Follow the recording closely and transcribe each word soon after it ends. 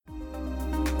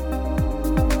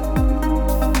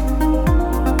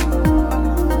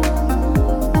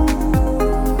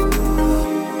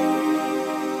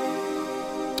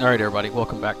right, everybody,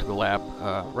 welcome back to the lab.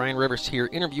 Ryan Rivers here,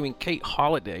 interviewing Kate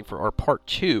Holliday for our part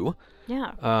 2.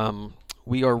 Yeah.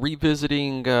 We are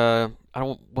revisiting, I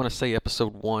don't want to say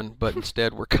episode 1, but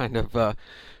instead we're kind of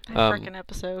Frickin'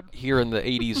 episode. here in the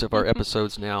 80s of our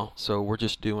episodes now. So we're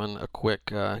just doing a quick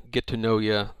get to know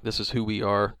you, this is who we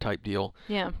are type deal.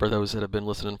 Yeah. For those that have been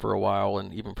listening for a while,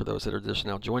 and even for those that are just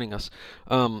now joining us.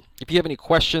 If you have any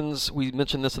questions, we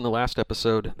mentioned this in the last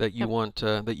episode that you want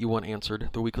answered.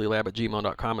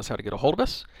 theweeklylab@gmail.com is how to get a hold of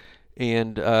us,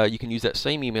 and you can use that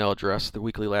same email address,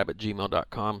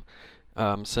 theweeklylab@gmail.com.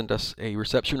 Send us a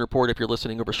reception report if you're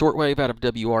listening over shortwave out of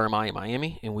WRMI in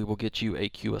Miami, and we will get you a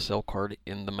QSL card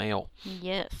in the mail.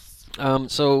 Yes.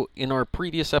 So in our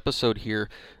previous episode here,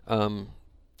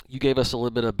 you gave us a little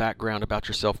bit of background about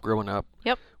yourself growing up.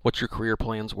 Yep. What your career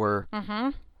plans were.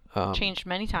 Mm-hmm. Changed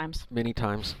many times. Many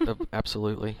times,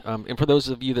 absolutely. And for those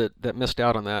of you that missed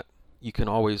out on that, you can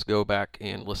always go back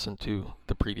and listen to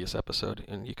the previous episode,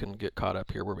 and you can get caught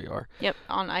up here where we are. Yep,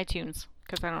 on iTunes.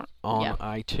 Because I don't... On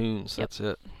iTunes, that's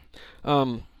it.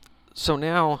 So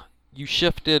now you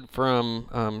shifted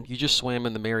from, you just swam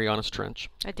in the Marianas Trench.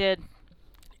 I did.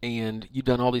 And you've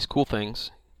done all these cool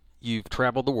things. You've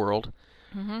traveled the world.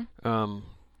 Mm-hmm.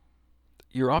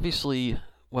 You're obviously,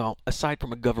 well, aside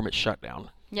from a government shutdown,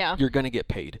 Yeah. you're going to get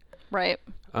paid. Right.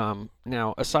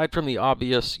 Now, aside from the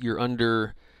obvious, you're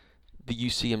under the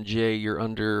UCMJ, you're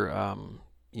under,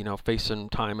 facing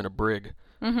time in a brig.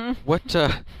 Mm-hmm.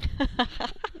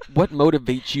 What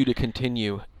motivates you to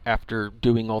continue after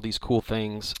doing all these cool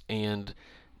things, and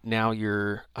now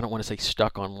you're, I don't want to say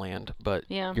stuck on land, but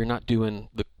you're not doing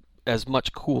as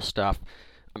much cool stuff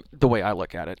the way I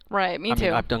look at it. Right, me I too.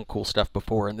 mean, I've done cool stuff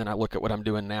before, and then I look at what I'm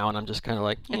doing now, and I'm just kind of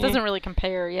like, It doesn't really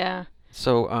compare, yeah.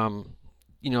 So,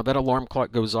 that alarm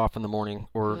clock goes off in the morning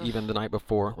or even the night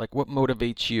before. Like, what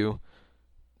motivates you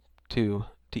to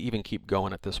even keep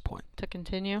going at this point? To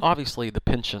continue? Obviously, the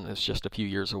pension is just a few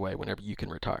years away whenever you can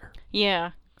retire.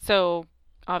 Yeah. So,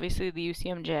 obviously, the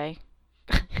UCMJ.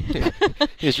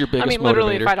 Is your biggest I mean,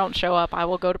 literally, motivator. if I don't show up, I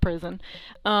will go to prison.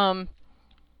 I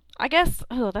guess,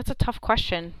 that's a tough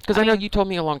question. Because I know you told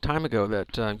me a long time ago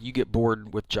that you get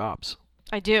bored with jobs.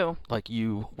 I do. Like,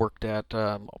 you worked at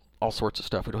all sorts of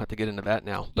stuff. We don't have to get into that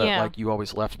now. But, like, you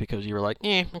always left because you were like,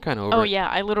 I'm kind of over it. Oh, yeah.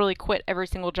 I literally quit every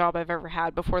single job I've ever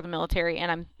had before the military,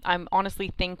 and I'm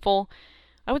honestly thankful,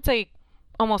 I would say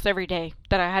almost every day,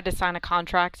 that I had to sign a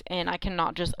contract and I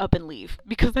cannot just up and leave,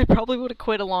 because I probably would have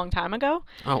quit a long time ago.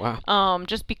 Oh, wow.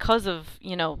 Just because of,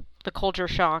 the culture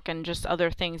shock and just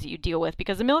other things that you deal with,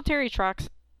 because the military attracts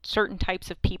certain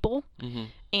types of people,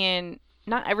 and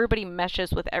not everybody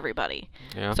meshes with everybody.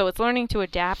 Yeah. So it's learning to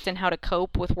adapt and how to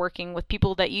cope with working with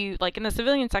people that you, like in the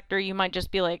civilian sector, you might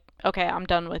just be like, okay, I'm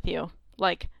done with you.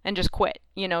 Like, and just quit,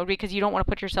 because you don't want to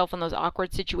put yourself in those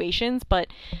awkward situations. But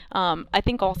I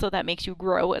think also that makes you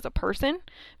grow as a person,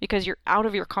 because you're out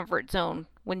of your comfort zone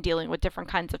when dealing with different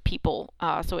kinds of people.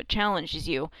 So it challenges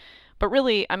you. But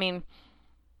really, I mean,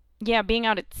 yeah, being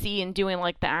out at sea and doing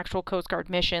like the actual Coast Guard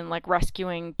mission, like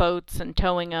rescuing boats and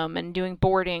towing them and doing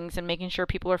boardings and making sure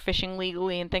people are fishing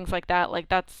legally and things like that, like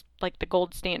that's like the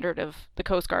gold standard of the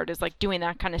Coast Guard, is like doing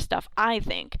that kind of stuff, I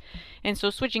think. And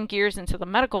so switching gears into the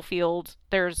medical field,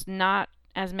 there's not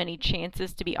as many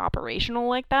chances to be operational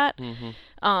like that.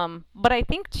 But I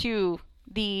think too,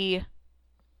 the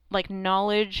like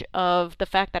knowledge of the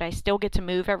fact that I still get to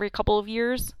move every couple of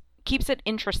years keeps it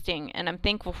interesting, and I'm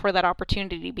thankful for that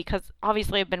opportunity, because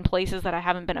obviously I've been places that I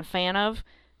haven't been a fan of,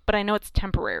 but I know it's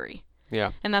temporary.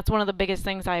 Yeah. And that's one of the biggest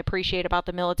things I appreciate about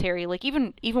the military. Like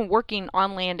even working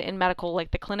on land in medical, like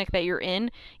the clinic that you're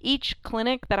in, each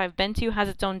clinic that I've been to has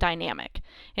its own dynamic.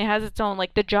 It has its own,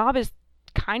 like the job is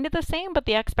kind of the same, but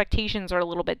the expectations are a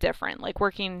little bit different. Like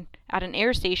working at an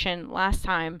air station last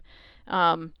time,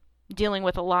 dealing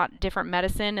with a lot different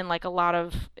medicine and like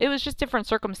it was just different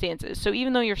circumstances. So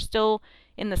even though you're still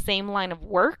in the same line of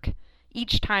work,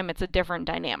 each time it's a different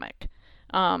dynamic.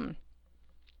 And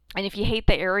if you hate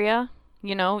the area,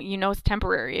 it's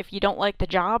temporary. If you don't like the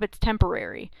job, it's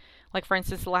temporary. Like, for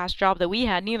instance, the last job that we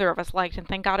had, neither of us liked, and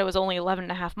thank God it was only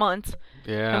 11.5 months.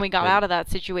 Yeah. And we got out of that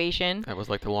situation. That was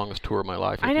like the longest tour of my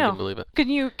life, if I know. you can believe it. Can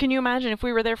you imagine if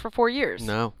we were there for 4 years?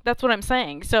 No. That's what I'm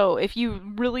saying. So if you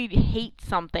really hate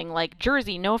something like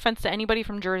Jersey, no offense to anybody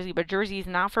from Jersey, but Jersey is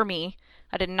not for me.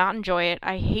 I did not enjoy it.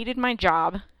 I hated my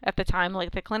job at the time.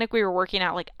 Like, the clinic we were working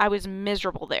at, like, I was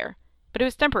miserable there. But it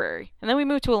was temporary. And then we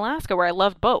moved to Alaska, where I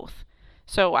loved both.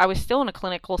 So I was still in a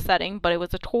clinical setting, but it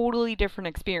was a totally different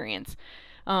experience.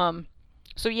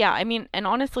 So yeah, I mean, and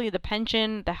honestly, the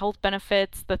pension, the health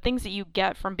benefits, the things that you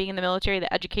get from being in the military,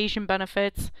 the education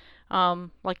benefits,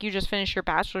 like you just finished your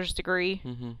bachelor's degree,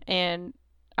 and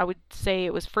I would say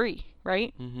it was free,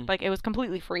 right? Mm-hmm. Like, it was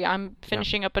completely free. I'm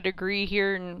finishing up a degree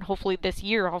here, and hopefully this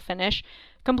year I'll finish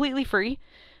completely free.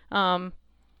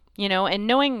 You know, and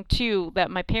knowing too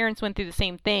that my parents went through the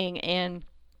same thing, and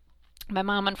my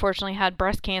mom unfortunately had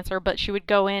breast cancer, but she would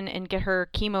go in and get her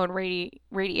chemo and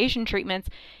radiation treatments,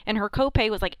 and her copay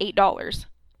was like $8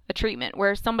 a treatment,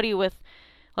 whereas somebody with,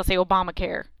 let's say,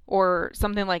 Obamacare or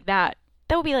something like that,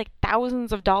 that would be like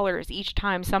thousands of dollars each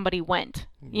time somebody went.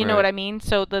 You know what I mean?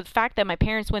 So the fact that my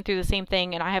parents went through the same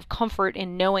thing, and I have comfort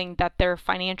in knowing that they're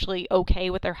financially okay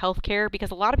with their health care,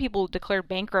 because a lot of people declared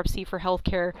bankruptcy for health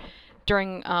care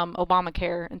during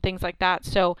Obamacare and things like that.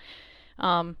 So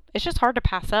it's just hard to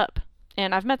pass up.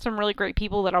 And I've met some really great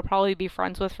people that I'll probably be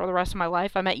friends with for the rest of my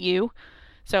life. I met you.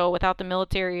 So without the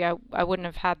military, I wouldn't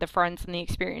have had the friends and the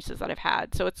experiences that I've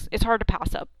had. So it's hard to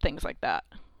pass up things like that.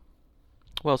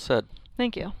 Well said.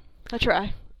 Thank you. I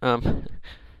try.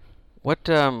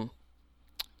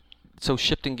 So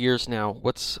shifting gears now,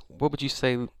 what would you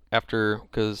say after,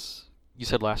 because you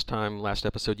said last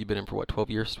episode, you've been in for what,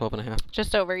 12 years, 12 and a half?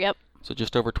 Just over, yep. So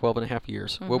just over 12 and a half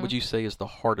years. Mm-hmm. What would you say is the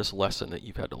hardest lesson that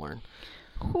you've had to learn?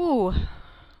 Ooh.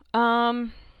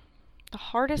 The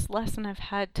hardest lesson I've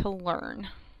had to learn.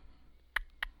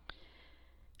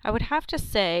 I would have to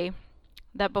say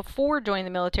that before joining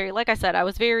the military, like I said, I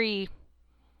was very,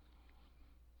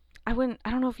 I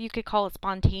don't know if you could call it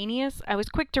spontaneous. I was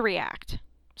quick to react.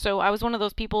 So I was one of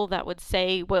those people that would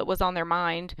say what was on their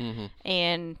mind, Mm-hmm.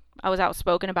 and I was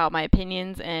outspoken about my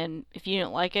opinions, and if you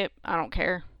didn't like it, I don't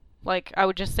care. Like, I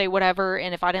would just say whatever,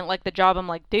 and if I didn't like the job, I'm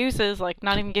like, deuces, like,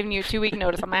 not even giving you a 2-week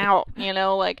notice, I'm out, you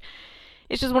know, like,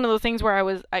 it's just one of those things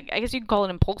where I guess you could call it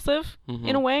impulsive, Mm-hmm.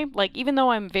 in a way. Like, even though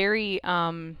I'm very,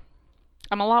 I'm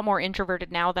a lot more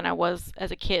introverted now than I was as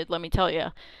a kid, let me tell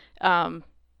you.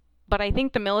 But I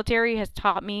think the military has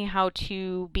taught me how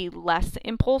to be less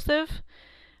impulsive,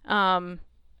 and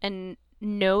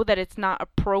know that it's not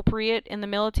appropriate in the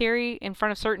military in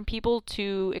front of certain people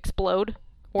to explode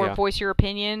or voice your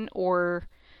opinion, or,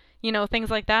 you know, things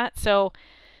like that. So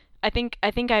I think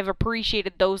I've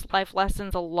appreciated those life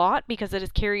lessons a lot, because it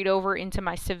has carried over into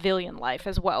my civilian life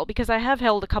as well, because I have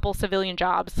held a couple civilian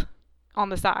jobs on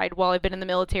the side while I've been in the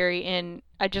military, and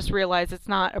I just realized it's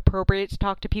not appropriate to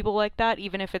talk to people like that,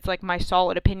 even if it's like my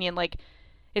solid opinion. Like,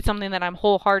 it's something that I'm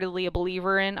wholeheartedly a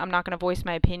believer in. I'm not going to voice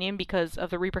my opinion because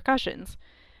of the repercussions.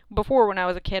 Before, when I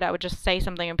was a kid, I would just say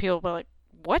something and people would be like,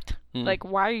 what? Like,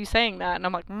 why are you saying that? And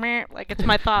I'm like, meh, like, it's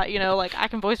my thought, you know, like, I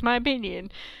can voice my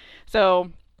opinion.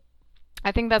 So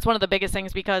I think that's one of the biggest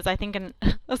things, because I think in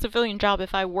a civilian job,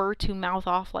 if I were to mouth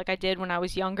off like I did when I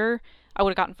was younger, I would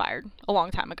have gotten fired a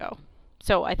long time ago.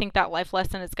 So I think that life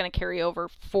lesson is going to carry over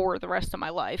for the rest of my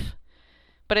life.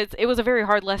 But it was a very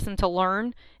hard lesson to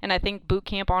learn, and I think boot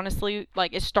camp, honestly,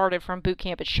 like, it started from boot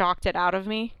camp. It shocked it out of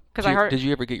me, because Did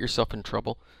you ever get yourself in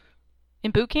trouble? In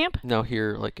boot camp? No,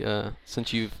 here, like,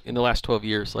 since you've, in the last 12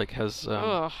 years, like, has...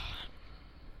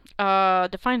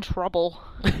 define trouble.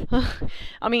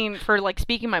 I mean, for, like,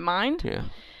 speaking my mind?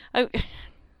 Yeah.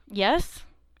 Yes.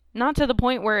 Not to the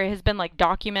point where it has been, like,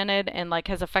 documented and, like,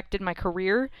 has affected my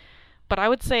career, but I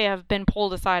would say I've been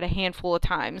pulled aside a handful of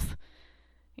times.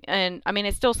 And, I mean,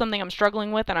 it's still something I'm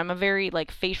struggling with, and I'm a very,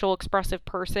 like, facial expressive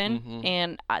person, Mm-hmm.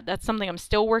 and that's something I'm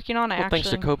still working on. Well,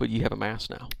 thanks to COVID, you have a mask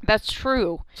now. That's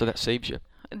true. So that saves you.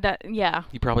 Yeah.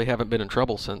 You probably haven't been in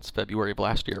trouble since February of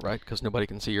last year, right? Because nobody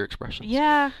can see your expressions.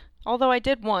 Yeah, although I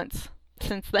did once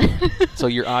since then. So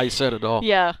your eyes said it all.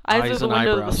 Yeah, eyes are the and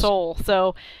window eyebrows. of the soul.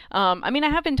 So, I mean, I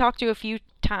have been talked to a few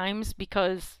times,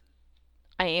 because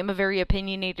I am a very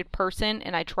opinionated person,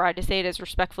 and I try to say it as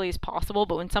respectfully as possible,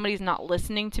 but when somebody's not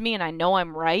listening to me and I know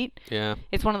I'm right, Yeah.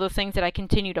 it's one of those things that I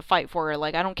continue to fight for.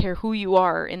 Like, I don't care who you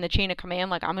are in the chain of command,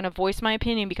 like, I'm going to voice my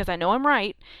opinion because I know I'm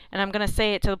right, and I'm going to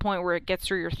say it to the point where it gets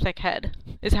through your thick head,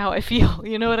 is how I feel,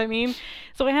 you know what I mean?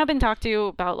 So I have been talked to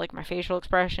about, like, my facial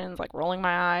expressions, like rolling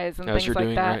my eyes and As things you're like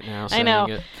doing that. right now, I know.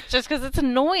 saying it. Just because it's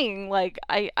annoying. Like,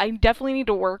 I definitely need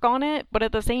to work on it, but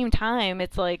at the same time,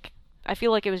 it's like, I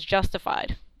feel like it was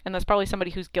justified. And that's probably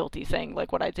somebody who's guilty saying,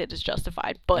 like, what I did is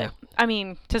justified. But, Yeah. I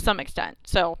mean, to some extent.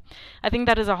 So, I think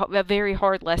that is a very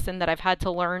hard lesson that I've had to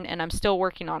learn, and I'm still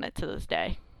working on it to this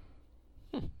day.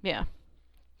 Yeah.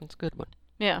 That's a good one.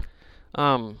 Yeah.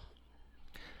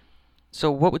 So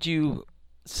what would you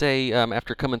say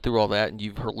after coming through all that and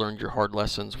you've learned your hard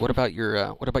lessons? What about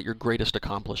your greatest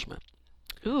accomplishment?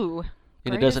 Ooh.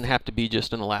 And it doesn't have to be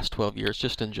just in the last 12 years,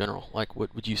 just in general. Like,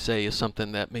 what would you say is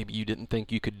something that maybe you didn't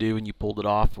think you could do and you pulled it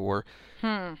off, or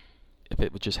if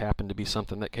it would just happen to be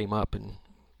something that came up and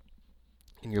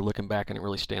you're looking back and it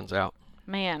really stands out?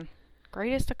 Man,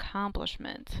 greatest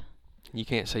accomplishment. You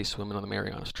can't say swimming on the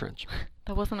Marianas Trench.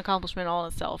 That was an accomplishment all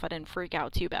in itself. I didn't freak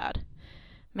out too bad.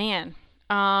 Man,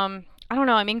 I don't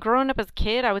know. I mean, growing up as a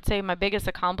kid, I would say my biggest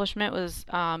accomplishment was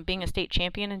being a state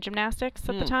champion in gymnastics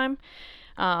at the time.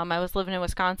 I was living in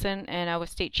Wisconsin, and I was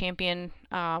state champion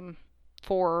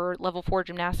for level 4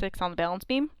 gymnastics on the balance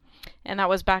beam. And that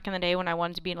was back in the day when I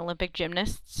wanted to be an Olympic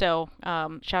gymnast. So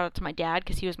shout out to my dad,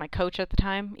 because he was my coach at the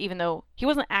time, even though he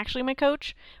wasn't actually my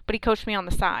coach, but he coached me on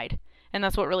the side. And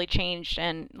that's what really changed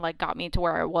and like got me to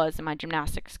where I was in my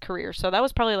gymnastics career. So that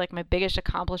was probably like my biggest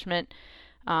accomplishment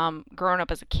growing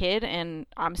up as a kid, and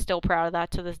I'm still proud of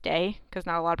that to this day, because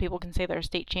not a lot of people can say they're a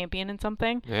state champion in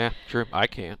something. Yeah, true. I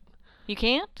can't. You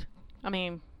can't? I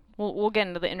mean, we'll get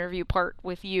into the interview part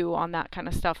with you on that kind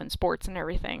of stuff in sports and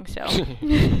everything, so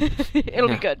it'll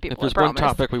be good, people. If there's I one promise.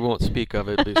 topic we won't speak of,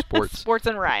 it'd be sports. Sports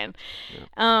and Ryan.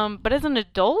 Yeah. But as an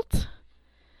adult,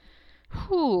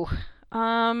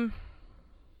 I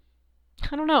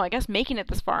don't know. I guess making it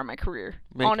this far in my career,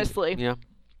 honestly. Yeah.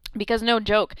 Because no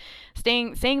joke,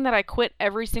 saying that I quit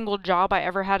every single job I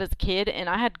ever had as a kid, and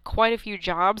I had quite a few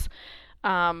jobs,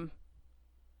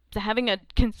 having a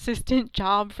consistent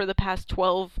job for the past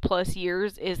 12 plus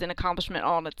years is an accomplishment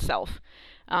all in itself.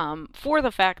 For the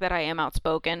fact that I am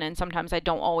outspoken, and sometimes I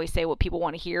don't always say what people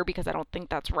want to hear because I don't think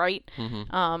that's right.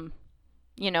 Mm-hmm.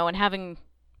 And having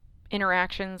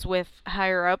interactions with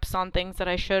higher ups on things that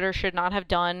I should or should not have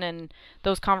done, and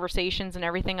those conversations and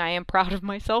everything, I am proud of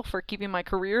myself for keeping my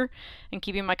career and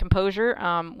keeping my composure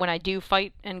when I do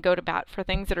fight and go to bat for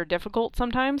things that are difficult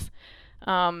sometimes.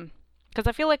 Because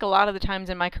I feel like a lot of the times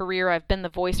in my career, I've been the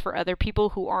voice for other people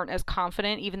who aren't as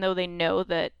confident, even though they know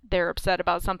that they're upset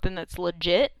about something that's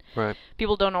legit. Right.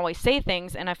 People don't always say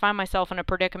things, and I find myself in a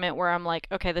predicament where I'm like,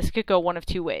 okay, this could go one of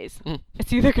two ways.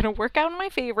 It's either going to work out in my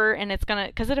favor, and it's going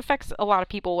to, because it affects a lot of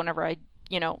people whenever I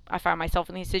find myself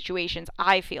in these situations.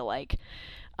 I feel like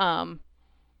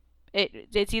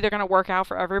it's either going to work out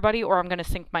for everybody, or I'm going to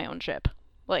sink my own ship.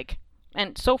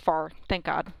 And so far, thank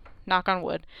God, knock on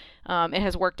wood, it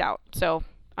has worked out. So,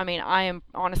 I mean, I am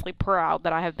honestly proud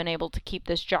that I have been able to keep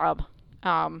this job,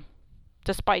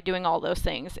 despite doing all those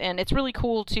things. And it's really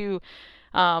cool to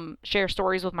share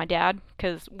stories with my dad,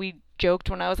 because we joked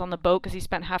when I was on the boat, because he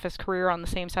spent half his career on the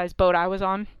same size boat I was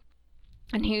on.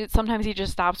 And sometimes he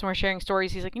just stops when we're sharing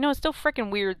stories. He's like, it's still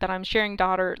freaking weird that I'm sharing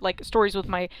stories with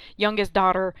my youngest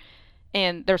daughter,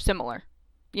 and they're similar.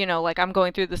 I'm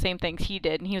going through the same things he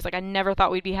did. And he was like, I never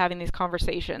thought we'd be having these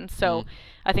conversations. So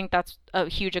I think that's a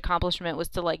huge accomplishment, was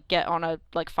to get on a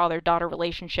father-daughter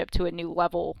relationship to a new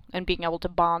level and being able to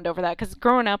bond over that. Because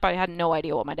growing up, I had no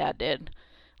idea what my dad did.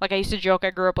 I used to joke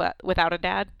I grew up without a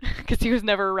dad, because he was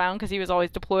never around, because he was always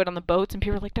deployed on the boats, and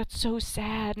people were like, that's so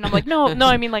sad. And I'm like, no,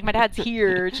 I mean, my dad's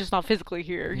here, it's just not physically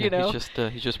here, He's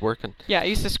just working. Yeah, I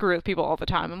used to screw with people all the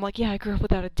time. I'm like, yeah, I grew up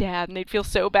without a dad, and they'd feel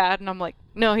so bad, and I'm like,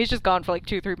 no, he's just gone for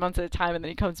 2-3 months at a time, and then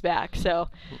he comes back. So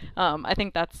I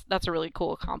think that's a really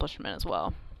cool accomplishment as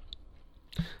well.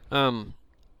 On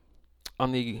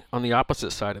the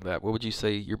opposite side of that, what would you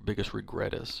say your biggest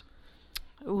regret is?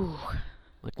 Ooh.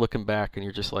 Looking back, and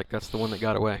you're just like, that's the one that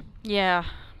got away. Yeah,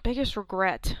 biggest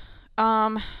regret.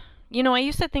 I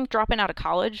used to think dropping out of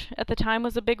college at the time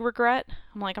was a big regret.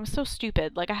 I'm like, I'm so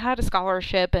stupid. I had a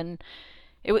scholarship, and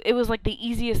it was the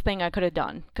easiest thing I could have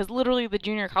done. Because literally the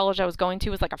junior college I was going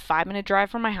to was a 5-minute drive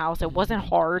from my house. It wasn't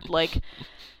hard,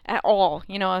 at all.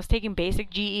 I was taking basic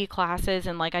GE classes,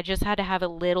 and I just had to have a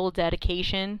little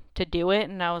dedication to do it.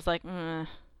 And I was like,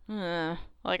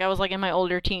 I was in my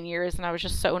older teen years, and I was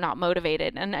just so not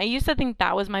motivated. And I used to think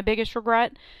that was my biggest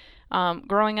regret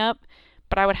growing up.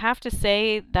 But I would have to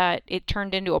say that it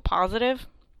turned into a positive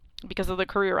because of the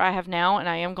career I have now, and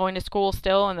I am going to school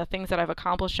still, and the things that I've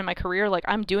accomplished in my career.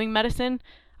 I'm doing medicine.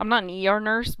 I'm not an ER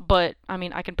nurse, but I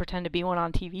mean, I can pretend to be one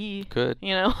on TV. Good.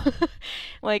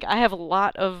 I have a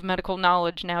lot of medical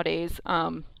knowledge nowadays,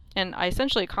 and I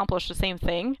essentially accomplished the same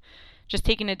thing, just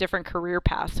taking a different career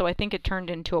path. So I think it turned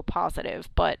into a positive.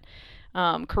 But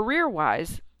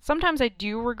career-wise, sometimes I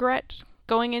do regret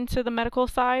going into the medical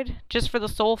side, just for the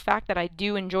sole fact that I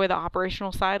do enjoy the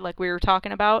operational side, like we were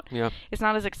talking about. Yeah. It's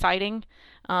not as exciting.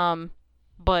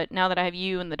 But now that I have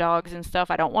you and the dogs and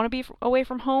stuff, I don't want to be away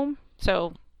from home.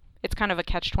 So it's kind of a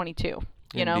catch-22.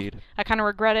 Indeed. I kind of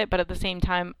regret it, but at the same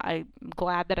time, I'm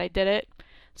glad that I did it.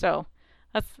 So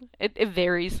it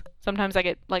varies. Sometimes I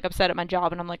get upset at my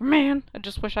job, and I'm like, man, I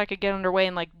just wish I could get underway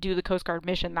and do the Coast Guard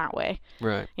mission that way.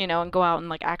 Right. And go out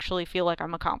and actually feel like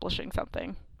I'm accomplishing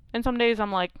something. And some days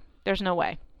I'm like, there's no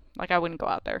way. I wouldn't go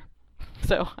out there.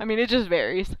 So, I mean, it just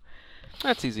varies.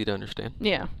 That's easy to understand.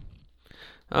 Yeah.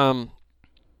 So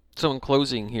in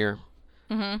closing here,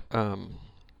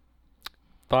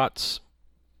 thoughts,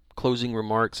 closing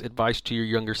remarks, advice to your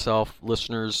younger self,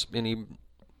 listeners, any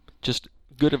just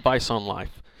good advice on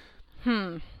life?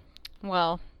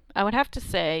 Well, I would have to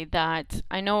say that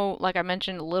I know, like I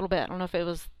mentioned a little bit, I don't know if it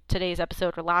was today's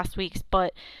episode or last week's,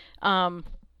 but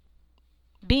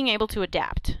being able to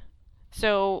adapt.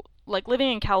 So, like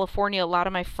living in California, a lot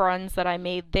of my friends that I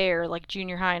made there, like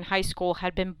junior high and high school,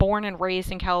 had been born and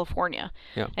raised in California.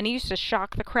 Yeah. And it used to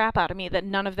shock the crap out of me that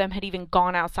none of them had even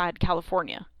gone outside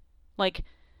California. Like,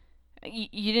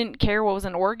 you didn't care what was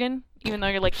in Oregon, even though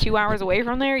you're like 2 hours away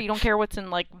from there. You don't care what's in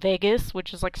like Vegas,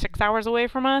 which is like 6 hours away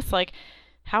from us. Like,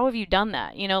 how have you done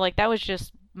that? You know, like that was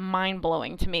just mind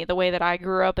blowing to me, the way that I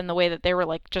grew up and the way that they were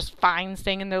like just fine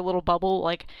staying in their little bubble.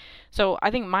 Like, so I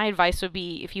think my advice would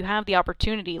be, if you have the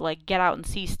opportunity, like get out and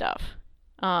see stuff.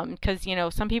 'Cause you know,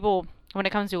 some people, when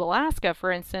it comes to Alaska,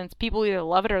 for instance, people either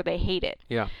love it or they hate it.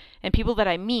 Yeah. And people that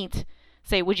I meet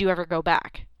say, would you ever go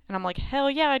back? And I'm like, hell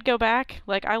yeah, I'd go back.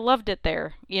 Like, I loved it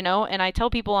there, you know? And I tell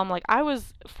people, I'm like, I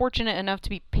was fortunate enough to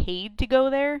be paid to go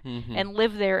there and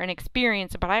live there and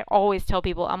experience it. But I always tell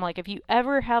people, I'm like, if you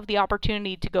ever have the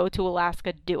opportunity to go to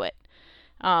Alaska, do it.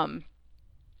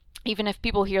 Even if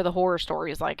people hear the horror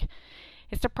stories, like,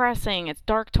 it's depressing, it's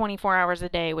dark 24 hours a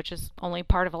day, which is only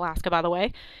part of Alaska, by the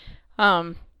way.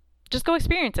 Just go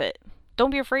experience it. Don't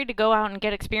be afraid to go out and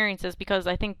get experiences, because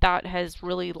I think that has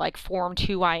really like formed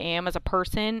who I am as a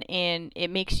person, and it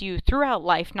makes you throughout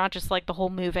life, not just like the whole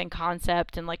moving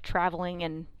concept and like traveling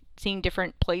and seeing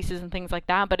different places and things like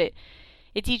that, but it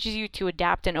teaches you to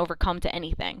adapt and overcome to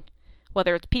anything.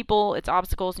 Whether it's people, it's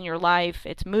obstacles in your life,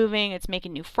 it's moving, it's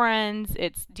making new friends,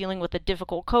 it's dealing with a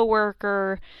difficult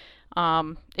coworker.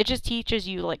 It just teaches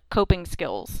you like coping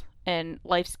skills and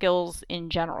life skills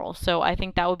in general. So I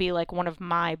think that would be like one of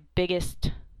my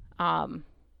biggest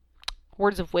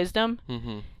words of wisdom,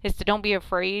 is to don't be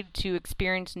afraid to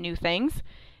experience new things.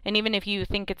 And even if you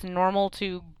think it's normal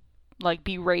to like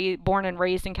be born and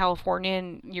raised in California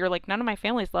and you're like, none of my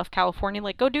family's left California,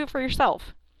 like go do it for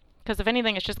yourself. Because if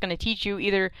anything, it's just going to teach you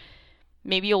either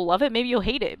maybe you'll love it, maybe you'll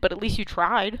hate it, but at least you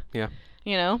tried. Yeah.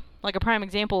 You know, like a prime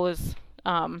example is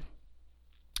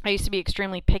I used to be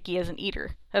extremely picky as an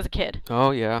eater as a kid.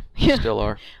 Oh, yeah. You still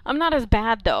are. I'm not as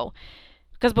bad, though.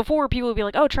 Because before, people would be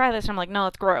like, oh, try this. And I'm like, no,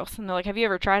 it's gross. And they're like, have you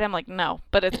ever tried it? I'm like, no,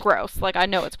 but it's gross. Like, I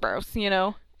know it's gross, you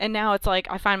know? And now it's like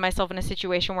I find myself in a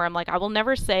situation where I'm like, I will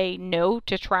never say no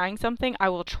to trying something. I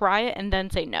will try it and then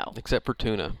say no. Except for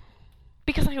tuna.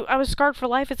 Because I was scarred for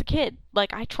life as a kid.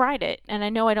 Like, I tried it, and I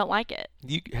know I don't like it.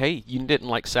 Hey, you didn't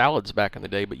like salads back in the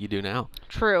day, but you do now.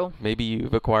 True. Maybe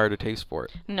you've acquired a taste for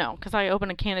it. No, because I open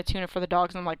a can of tuna for the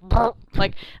dogs, and I'm like, burp.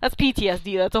 Like, that's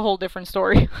PTSD. That's a whole different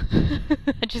story.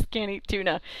 I just can't eat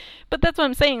tuna. But that's what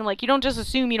I'm saying. Like, you don't just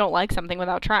assume you don't like something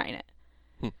without trying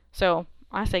it. So,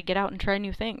 I say get out and try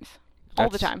new things.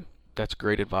 All the time. That's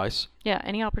great advice. Yeah,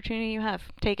 any opportunity you have,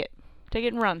 take it. Take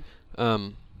it and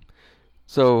run.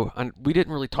 So we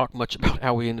didn't really talk much about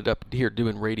how we ended up here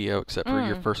doing radio, except for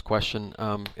your first question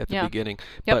at the beginning.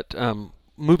 Yep. But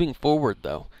moving forward,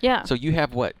 though. Yeah. So you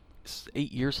have, what,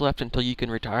 8 years left until you can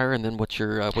retire, and then what's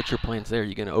your plans there? Are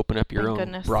you going to open up your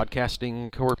own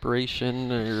broadcasting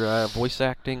corporation or voice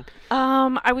acting?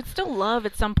 I would still love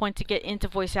at some point to get into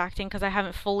voice acting, because I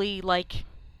haven't fully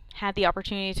had the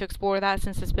opportunity to explore that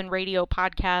since it's been radio,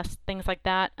 podcast, things like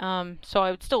that. So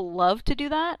I would still love to do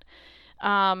that.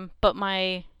 But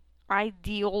my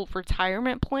ideal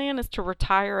retirement plan is to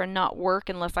retire and not work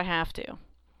unless I have to.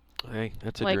 Hey,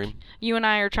 that's a dream. You and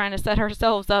I are trying to set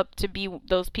ourselves up to be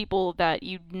those people that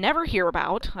you never hear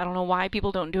about. I don't know why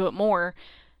people don't do it more.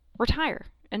 Retire.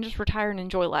 And just retire and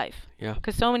enjoy life. Yeah.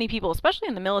 Because so many people, especially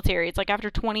in the military, it's like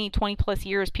after 20 plus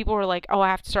years, people are like, oh, I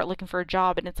have to start looking for a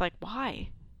job. And it's like, why?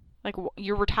 Like,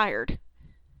 you're retired.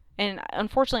 And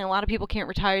unfortunately, a lot of people can't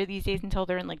retire these days until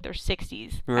they're in like their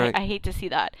 60s. Right. I hate to see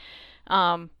that.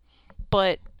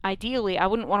 But ideally, I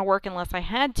wouldn't want to work unless I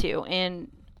had to.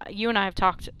 And you and I have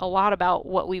talked a lot about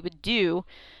what we would do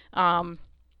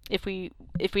if we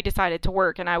decided to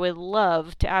work. And I would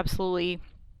love to absolutely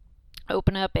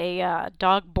open up a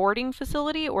dog boarding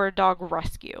facility or a dog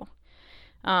rescue.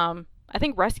 I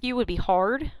think rescue would be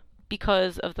hard,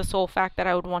 because of the sole fact that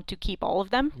I would want to keep all of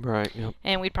them. Right, yep.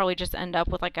 And we'd probably just end up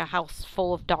with like a house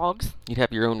full of dogs. You'd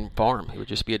have your own farm. It would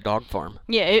just be a dog farm.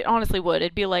 Yeah, it honestly would.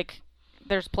 It'd be like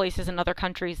there's places in other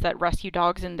countries that rescue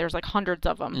dogs, and there's like hundreds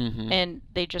of them. Mm-hmm. And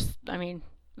they just,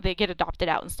 they get adopted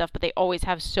out and stuff, but they always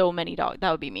have so many dogs.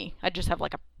 That would be me. I'd just have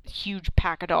like a huge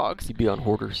pack of dogs. You'd be on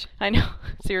Hoarders. I know.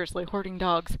 Seriously, hoarding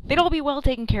dogs. They'd all be well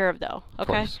taken care of, though. Okay? Of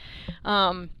course.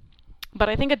 But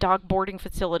I think a dog boarding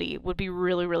facility would be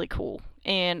really, really cool.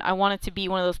 And I want it to be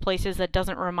one of those places that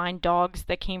doesn't remind dogs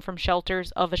that came from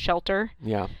shelters of a shelter.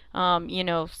 Yeah. You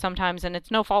know, sometimes, and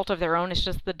it's no fault of their own, it's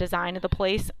just the design of the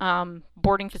place.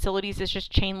 Boarding facilities is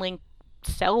just chain link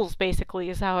cells,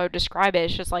 basically, is how I would describe it.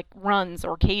 It's just like runs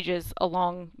or cages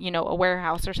along, you know, a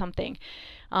warehouse or something.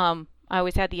 I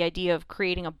always had the idea of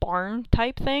creating a barn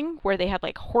type thing where they had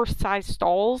like horse-sized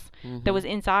stalls that was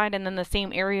inside and then the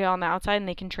same area on the outside, and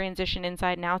they can transition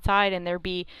inside and outside, and there'd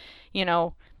be, you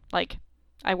know, like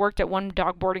I worked at one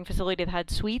dog boarding facility that had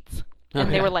suites,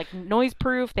 and they were like noise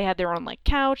proof. They had their own like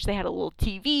couch, they had a little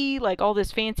TV, like all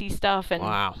this fancy stuff, and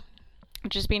wow.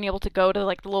 Just being able to go to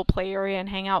like the little play area and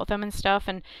hang out with them and stuff,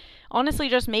 and honestly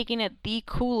just making it the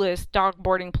coolest dog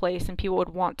boarding place, and people would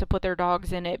want to put their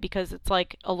dogs in it because it's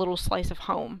like a little slice of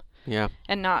home. Yeah.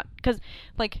 And not because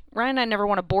like Ryan and I never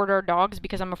want to board our dogs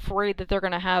because I'm afraid that they're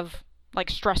gonna have like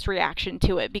stress reaction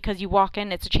to it, because you walk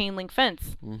in, it's a chain link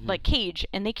fence, like cage,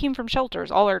 and they came from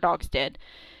shelters. All our dogs did.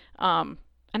 And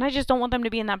I just don't want them to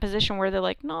be in that position where they're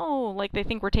like, no, like they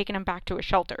think we're taking them back to a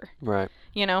shelter. Right.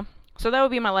 You know? So that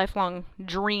would be my lifelong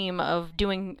dream of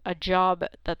doing a job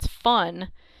that's fun.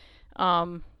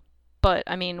 But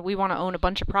I mean, we want to own a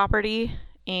bunch of property,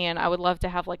 and I would love to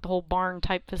have like the whole barn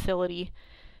type facility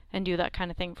and do that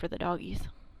kind of thing for the doggies.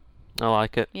 I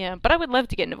like it. Yeah, but I would love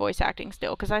to get into voice acting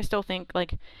still, because I still think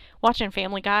like watching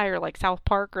Family Guy or like South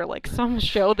Park or like some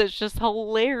show that's just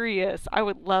hilarious. I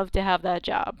would love to have that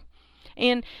job.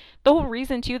 And the whole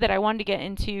reason too that I wanted to get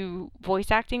into voice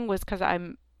acting was because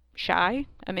I'm shy.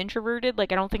 I'm introverted.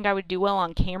 Like I don't think I would do well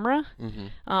on camera.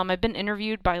 I've been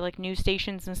interviewed by like news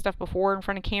stations and stuff before in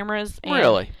front of cameras. And,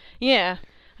 Really? Yeah,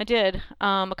 I did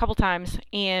a couple times,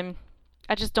 and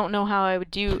I just don't know how I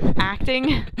would do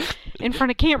acting in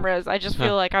front of cameras. I just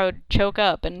feel like I would choke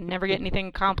up and never get anything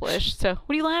accomplished. So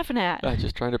what are you laughing at? I'm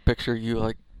just trying to picture you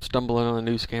like stumbling on a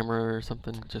news camera or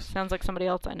something. Just sounds like somebody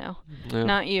else I know. Yeah.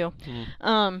 Not you.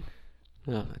 Yeah,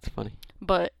 that's funny.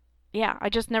 But yeah, I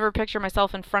just never picture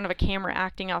myself in front of a camera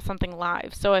acting out something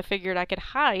live. So I figured I could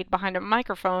hide behind a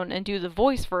microphone and do the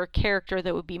voice for a character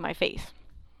that would be my face,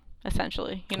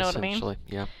 essentially. You know what I mean? Essentially,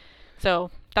 yeah.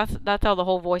 So that's how the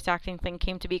whole voice acting thing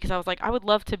came to be, because I was like, I would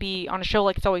love to be on a show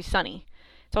like It's Always Sunny.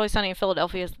 It's Always Sunny in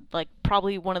Philadelphia is like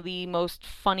probably one of the most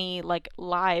funny like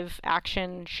live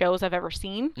action shows I've ever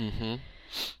seen.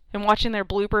 And watching their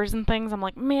bloopers and things, I'm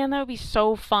like, man, that would be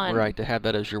so fun. Right, to have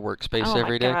that as your workspace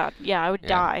every day. Oh my God, yeah, I would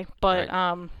die. But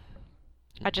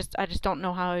I just don't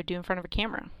know how I would do in front of a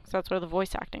camera. So that's where the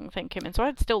voice acting thing came in. So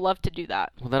I'd still love to do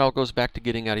that. Well, that all goes back to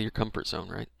getting out of your comfort zone,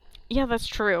 right? Yeah, that's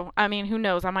true. I mean, who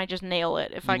knows? I might just nail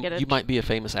it if I get it. You might be a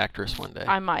famous actress one day.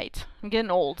 I might. I'm getting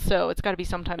old, so it's got to be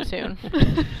sometime soon.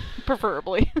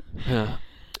 Preferably. Yeah.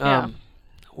 Yeah.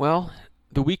 Well,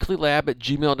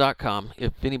 theweeklylab@gmail.com.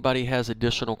 If anybody has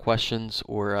additional questions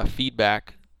or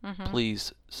feedback,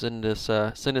 please send us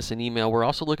an email. We're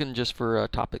also looking just for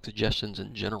topic suggestions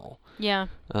in general. Yeah.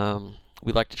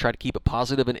 We like to try to keep it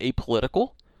positive and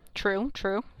apolitical. True.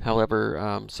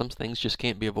 However, some things just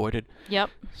can't be avoided. Yep.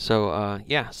 So,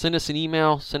 yeah, send us an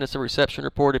email, send us a reception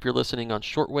report if you're listening on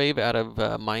shortwave out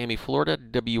of Miami, Florida,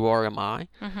 WRMI.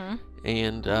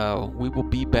 And we will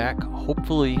be back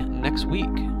hopefully next week